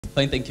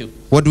Fine, thank you.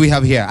 What do we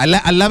have here?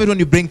 I love it when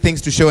you bring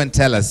things to show and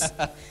tell us.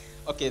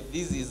 Okay,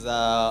 this is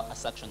a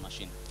suction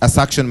machine. A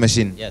suction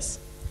machine. Yes.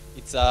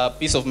 It's a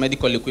piece of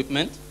medical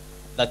equipment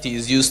that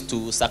is used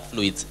to suck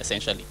fluids,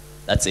 essentially.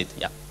 That's it,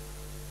 yeah.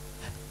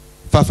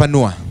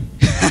 Fafanua.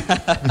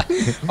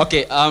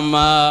 Okay,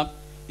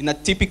 in a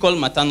typical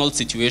maternal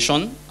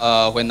situation,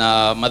 when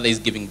a mother is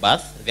giving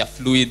birth, there are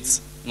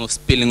fluids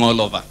spilling all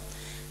over.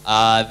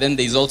 Then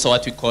there is also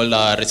what we call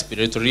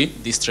respiratory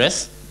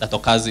distress that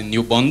occurs in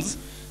newborns.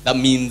 That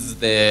means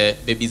the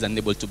baby is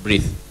unable to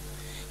breathe.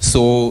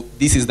 So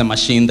this is the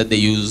machine that they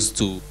use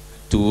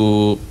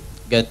to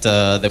get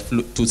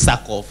to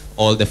suck off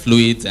all the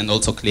fluids and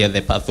also clear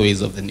the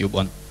pathways of the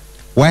newborn.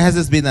 Why has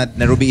this been at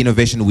Nairobi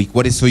Innovation Week?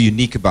 What is so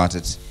unique about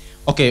it?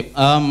 Okay,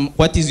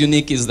 what is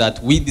unique is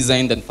that we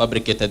designed and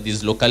fabricated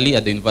this locally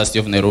at the University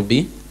of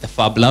Nairobi, the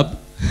Fab Lab.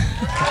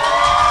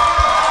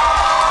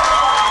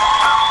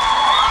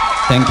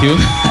 Thank you.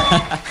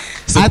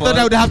 I thought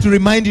I would have to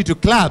remind you to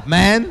clap,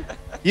 man.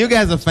 You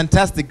guys are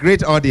fantastic,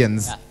 great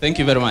audience. Yeah, thank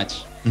you very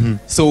much.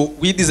 So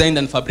we designed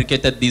and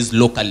fabricated this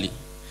locally.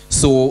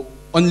 So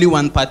only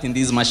one part in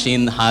this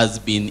machine has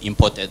been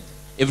imported.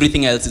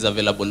 Everything else is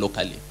available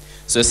locally.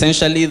 So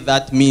essentially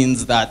that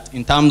means that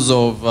in terms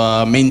of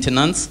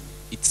maintenance,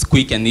 it's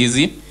quick and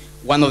easy.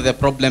 One of the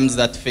problems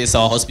that face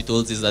our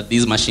hospitals is that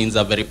these machines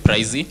are very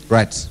pricey.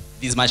 Right.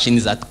 This machine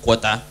is at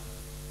quarter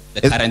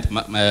the current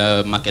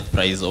market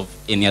price of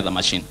any other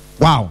machine.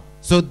 Wow.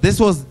 So this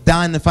was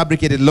done and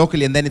fabricated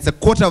locally, and then it's a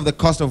quarter of the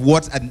cost of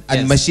what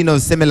a machine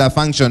of similar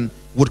function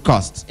would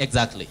cost.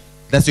 Exactly.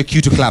 That's your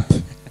cue to clap.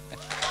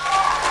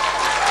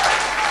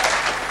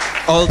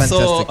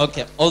 Also,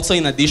 okay. Also,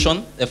 in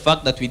addition, the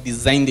fact that we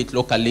designed it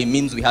locally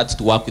means we had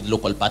to work with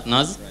local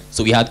partners. Right.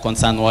 So we had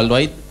Concern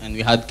Worldwide, and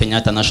we had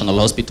Kenyatta National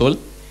Hospital.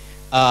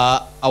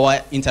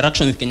 Our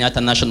interaction with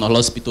Kenyatta National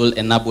Hospital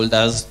enabled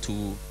us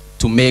to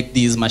make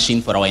this machine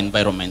for our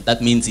environment.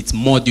 That means it's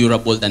more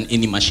durable than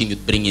any machine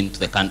you'd bring into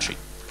the country.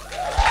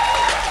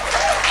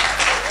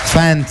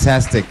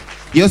 Fantastic.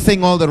 You're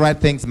saying all the right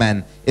things,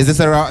 man. Is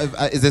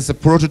this a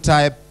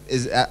prototype?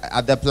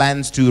 Are there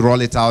plans to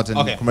roll it out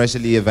and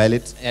commercially avail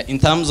it? In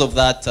terms of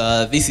that,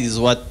 this is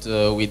what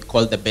we'd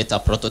call the beta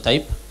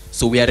prototype.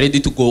 So we are ready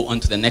to go on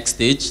to the next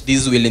stage.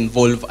 This will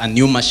involve a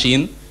new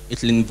machine.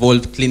 It will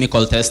involve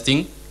clinical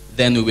testing.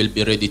 Then we will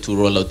be ready to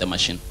roll out the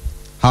machine.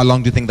 How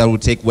long do you think that will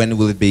take? When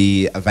will it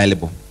be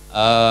available?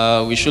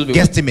 We should be...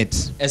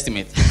 Guesstimate.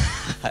 Estimate.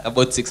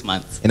 About 6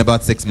 months. In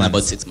about 6 months. In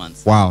about 6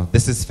 months. Wow,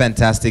 this is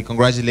fantastic.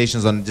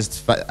 Congratulations on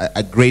just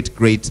a great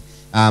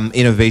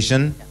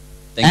innovation. Yeah.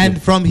 Thank you.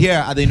 From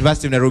here at the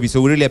University of Nairobi,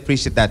 so we really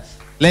appreciate that.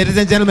 Ladies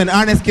and gentlemen,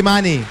 Ernest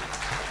Kimani.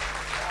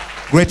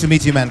 Great to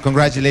meet you, man.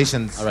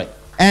 Congratulations. All right.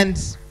 And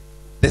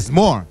there's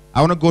more. I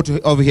want to go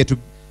over here to...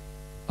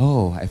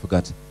 Oh, I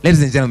forgot.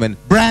 Ladies and gentlemen,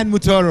 Brian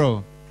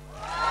Mutoro.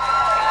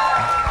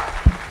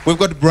 We've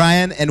got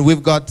Brian and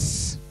we've got...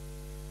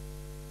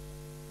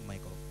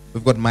 Michael.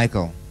 We've got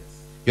Michael. Yes.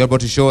 You're about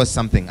to show us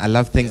something. I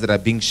love things that are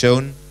being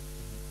shown.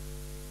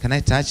 Can I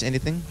touch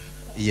anything?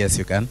 Yes,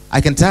 you can.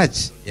 I can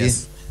touch?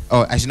 Yes. Yeah.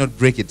 Oh, I should not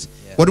break it.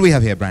 Yeah. What do we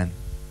have here, Brian?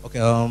 Okay,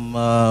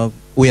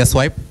 we are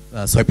Swype.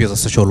 Swype is a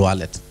social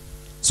wallet.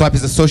 Swype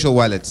is a social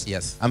wallet?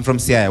 Yes. I'm from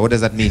CI. What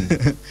does that mean?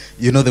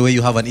 You know the way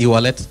you have an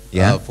e-wallet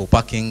for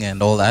parking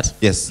and all that?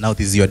 Yes. Now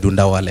this is your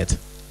Dunda wallet.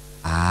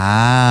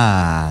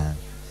 Ah.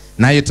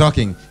 Now you're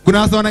talking. Kuna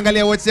watu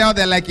wanaangalia watch out,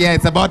 they're like, yeah,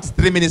 it's about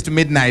 3 minutes to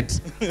midnight.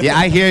 Yeah,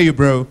 I hear you,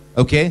 bro.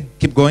 Okay,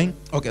 keep going.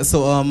 Okay,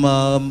 so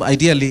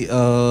ideally,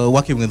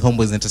 working with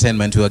Homeboys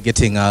Entertainment, we are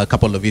getting a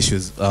couple of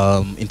issues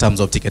in terms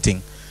of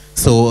ticketing.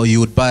 So you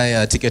would buy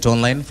a ticket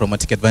online from a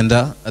ticket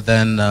vendor,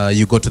 then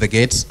you go to the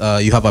gate,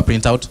 you have a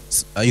printout.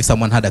 If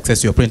someone had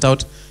access to your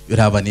printout, you'd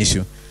have an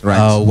issue.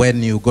 Right.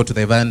 When you go to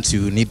the event,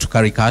 you need to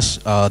carry cash.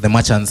 The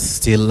merchants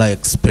still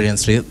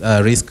experience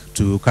risk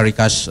to carry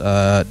cash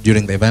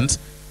during the event.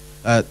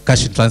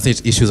 Cash in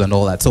transit issues and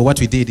all that. So what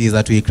we did is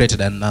that we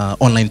created an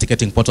online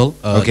ticketing portal,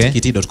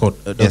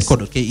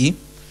 tikiti.co.ke.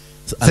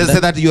 Say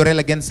that URL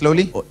again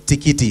slowly.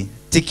 Tikiti.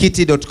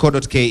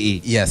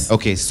 Tikiti.co.ke. Yes.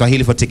 Okay,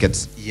 Swahili for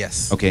tickets.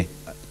 Yes. Okay.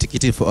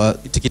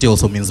 Tikiti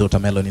also means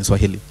watermelon in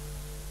Swahili.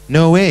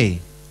 No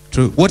way.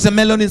 True.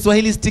 Watermelon in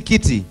Swahili is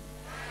tikiti.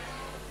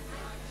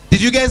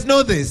 Did you guys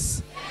know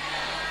this?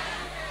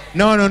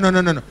 No.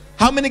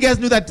 How many guys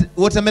knew that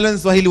watermelon in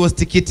Swahili was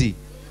tikiti?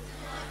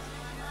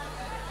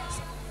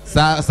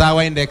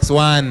 Sawa index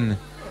 1.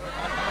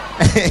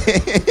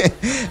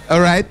 All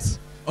right.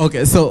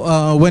 Okay,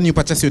 so when you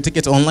purchase your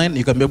ticket online,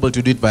 you can be able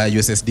to do it via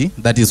USSD.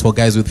 That is for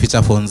guys with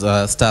feature phones,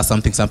 star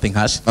something something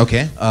hash.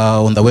 Okay.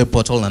 On the web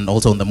portal and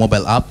also on the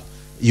mobile app.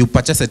 You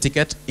purchase a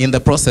ticket. In the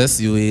process,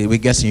 we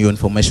get your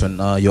information,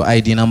 your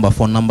ID number,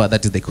 phone number.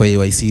 That is the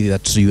KYC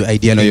that you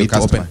ideally need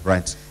to open.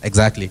 Right.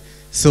 Exactly.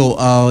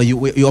 So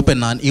you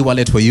open an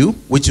e-wallet for you,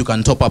 which you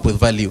can top up with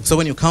value. So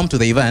when you come to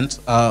the event,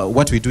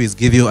 what we do is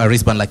give you a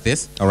wristband like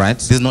this. All right.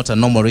 This is not a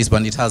normal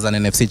wristband. It has an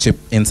NFC chip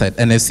inside.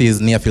 NFC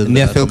is near field.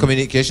 Near field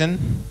communication?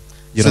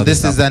 You so know,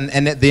 this is the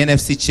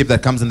NFC chip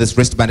that comes in this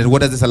wristband. And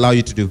what does this allow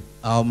you to do?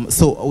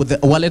 So with the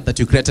wallet that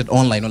you created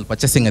online while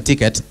purchasing a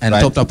ticket and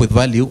topped up with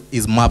value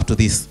is mapped to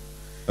this.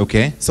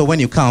 Okay. So when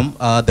you come,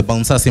 the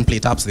bouncer simply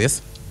taps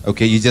this.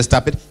 Okay, you just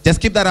tap it.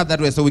 Just keep that up that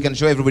way so we can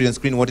show everybody on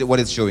screen what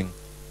it's showing.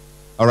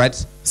 All right.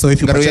 So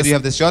if you purchase, you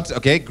have this shot.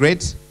 Okay,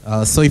 great.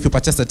 So if you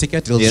purchase a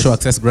ticket, it will show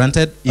access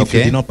granted. If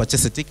you did not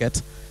purchase a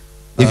ticket,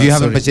 if you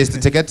haven't purchased a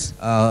ticket,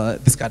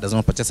 this card does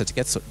not purchase a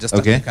ticket. So just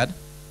tap the card.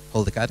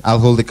 Hold the card. I'll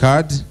hold the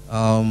card.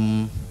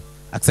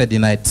 Access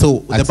denied. So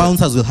the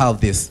bouncers will have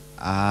this.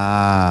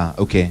 Ah,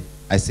 okay.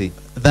 I see.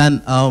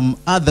 Then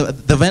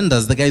the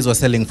vendors, the guys who are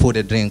selling food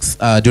and drinks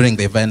during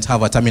the event,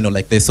 have a terminal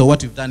like this. So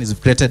what we've done is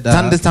we've created...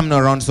 Turn this terminal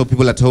around so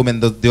people at home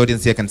and the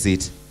audience here can see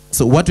it.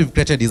 So what we've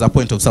created is a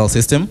point of sale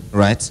system.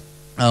 Right.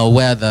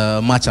 Where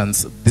the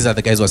merchants, these are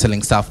the guys who are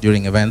selling stuff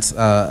during events,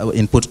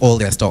 input all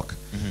their stock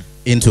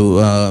into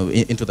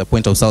the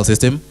point of sale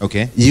system.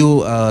 Okay.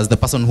 You, as the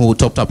person who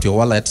topped up your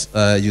wallet,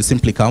 you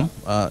simply come,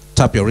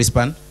 tap your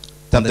wristband.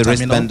 Tap the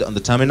wristband on the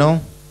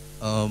terminal.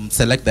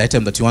 Select the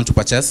item that you want to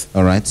purchase.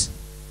 All right.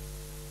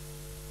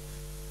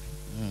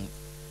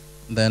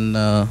 Then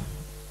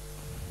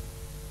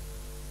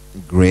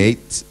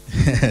great.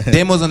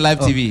 Demos on live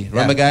TV.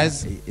 Remember,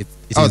 guys? It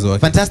is working.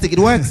 Fantastic. It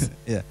works.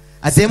 Yeah.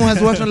 A demo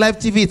has worked on live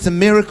TV. It's a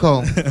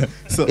miracle.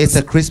 It's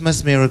a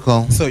Christmas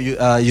miracle. So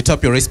you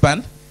tap your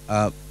wristband,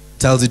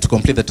 tells you to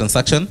complete the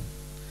transaction,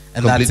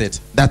 and that's it.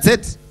 That's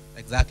it.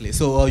 Exactly.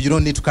 So you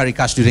don't need to carry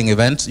cash during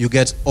event. You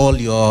get all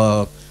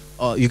your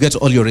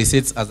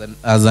receipts as an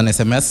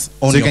SMS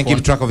on so you your can phone.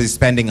 keep track of the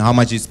spending, how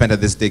much you spent at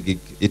this gig,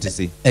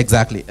 etc.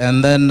 Exactly.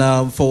 And then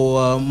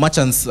for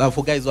merchants,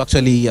 for guys who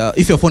actually,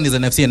 if your phone is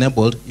NFC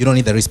enabled, you don't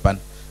need the wristband.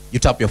 You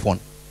tap your phone.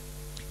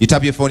 You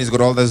tap your phone, it's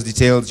got all those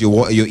details,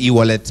 your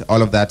e-wallet,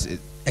 all of that.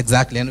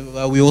 Exactly.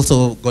 And we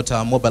also got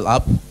a mobile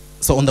app.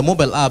 So on the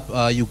mobile app,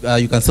 you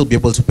can still be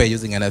able to pay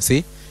using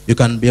NFC. You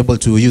can be able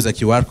to use a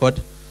QR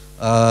code.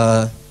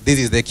 This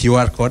is the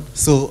QR code.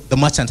 So the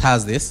merchant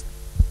has this.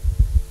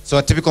 So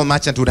a typical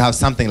merchant would have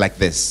something like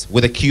this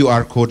with a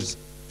QR code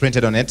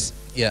printed on it.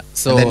 Yeah.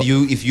 So and then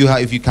if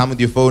you come with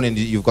your phone and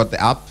you've got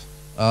the app,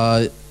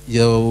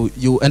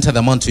 you enter the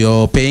amount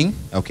you're paying.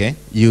 Okay.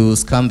 You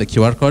scan the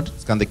QR code.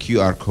 Scan the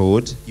QR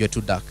code. You're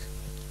too dark.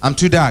 I'm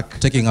too dark.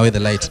 Taking away the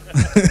light.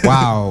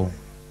 Wow.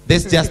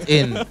 This just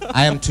in.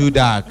 I am too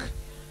dark.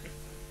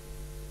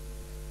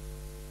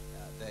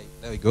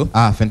 There we go.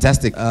 Ah,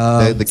 fantastic.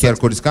 The QR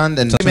code is scanned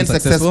and payment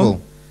successful.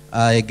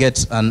 I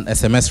get an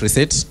SMS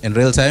receipt in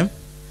real time.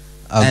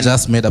 I've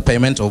just made a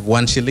payment of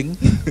 1 shilling.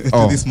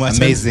 Oh, this merchant.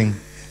 Amazing.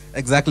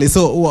 Exactly.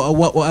 So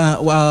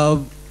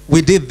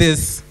we did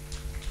this.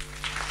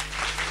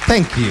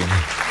 Thank you.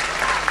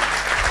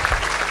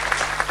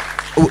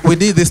 We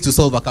did this to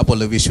solve a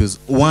couple of issues.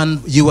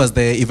 One, you as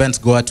the event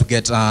goer to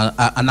get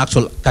an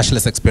actual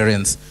cashless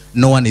experience.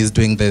 No one is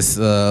doing this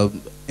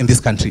in this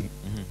country.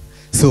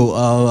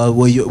 So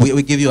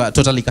we give you a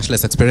totally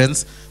cashless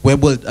experience. We're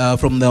able,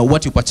 from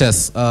what you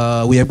purchase,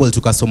 we're able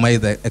to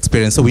customize the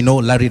experience. So we know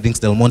Larry drinks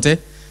Del Monte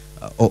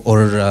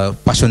or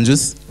passion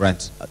juice.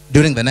 Right.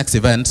 During the next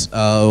event,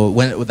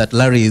 when that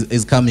Larry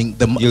is coming,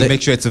 you'll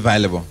make sure it's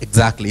available.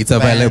 Exactly, it's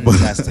available.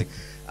 Fantastic.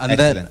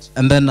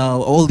 And then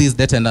all these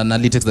data and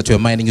analytics that you're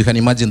mining, you can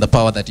imagine the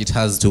power that it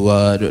has to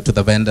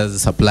the vendors,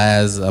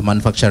 suppliers,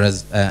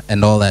 manufacturers,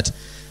 and all that.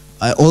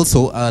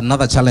 Also,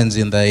 another challenge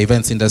in the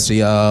events industry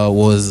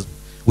was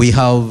we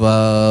have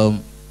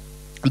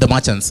the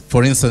merchants.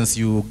 For instance,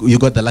 you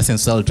got the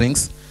licensed sell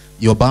drinks,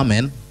 your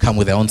barmen come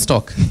with their own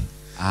stock.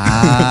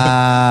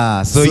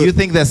 Ah, so you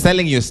think they're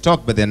selling your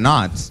stock, but they're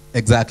not.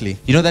 Exactly.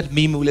 You know that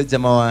meme, Ule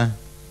Jamawa?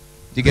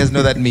 Do you guys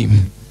know that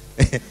meme?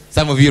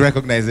 Some of you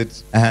recognize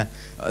it.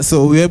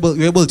 So we're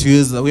able to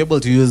use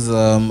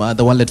the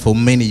wallet for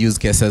many use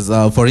cases.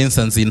 For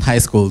instance, in high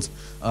schools,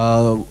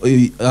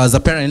 as a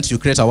parent, you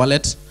create a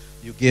wallet.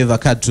 You give a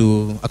card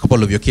to a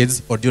couple of your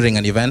kids, or during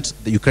an event,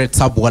 you create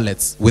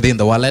sub-wallets within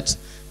the wallet.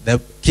 The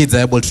kids are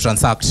able to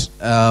transact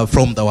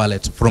from the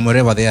wallet, from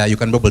wherever they are. You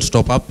can be able to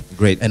top up.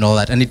 Great. And all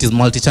that. And it is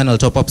multi-channel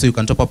top-up, so you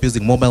can top up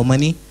using mobile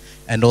money,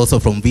 and also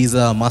from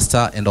Visa,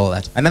 Master, and all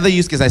that. Another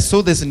use case, I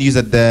saw this in use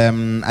at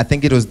the, I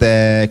think it was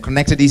the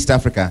Connected East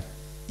Africa.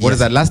 What is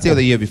that, last year or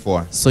the year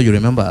before? So you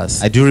remember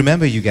us? I do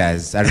remember you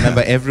guys. I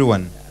remember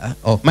everyone.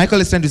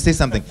 Michael is trying to say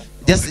something.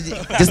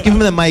 Just give him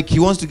the mic. He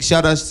wants to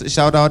shout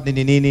out,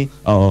 Nini Nini.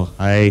 Oh,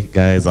 hi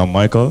guys, I'm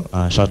Michael.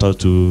 Shout out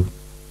to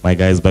my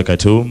guys back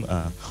at home.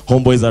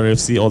 Homeboys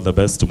RFC, all the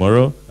best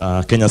tomorrow.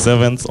 Kenya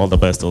Sevens, all the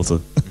best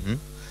also.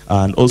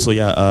 And also,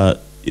 yeah,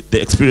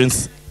 the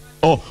experience.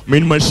 Oh,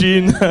 Mean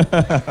Machine.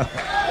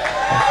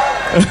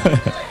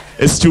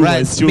 It's true.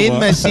 Right, it's true. Mean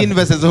Machine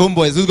versus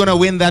Homeboys. Who's gonna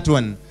win that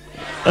one?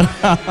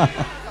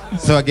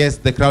 So I guess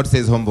the crowd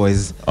says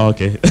Homeboys.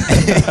 Okay.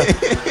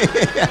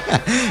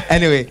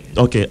 Anyway.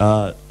 Okay.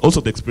 Also,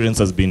 the experience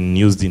has been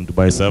used in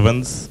Dubai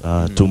Sevens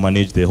to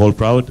manage the whole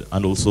crowd,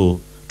 and also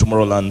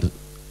Tomorrowland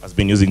has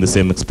been using the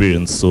same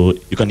experience. So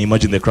you can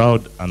imagine the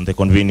crowd and the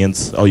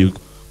convenience, how you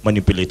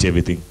manipulate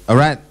everything. All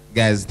right,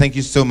 guys. Thank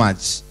you so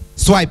much.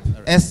 Swype.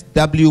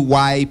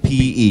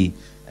 SWYPE.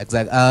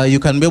 Exactly. You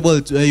can be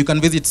able to, you can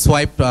visit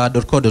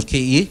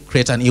swype.co.ke,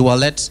 create an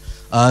e-wallet.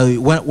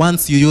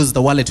 Once you use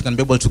the wallet, you can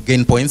be able to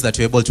gain points that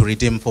you're able to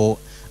redeem for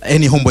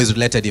any Homeboys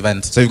related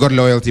event. So you've got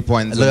loyalty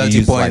points.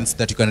 Loyalty points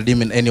that you can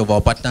redeem in any of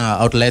our partner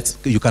outlets.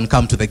 You can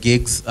come to the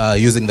gigs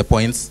using the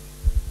points.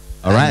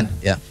 All right.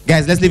 Yeah.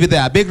 Guys, let's leave it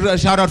there. A big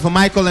shout out for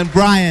Michael and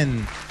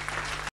Brian.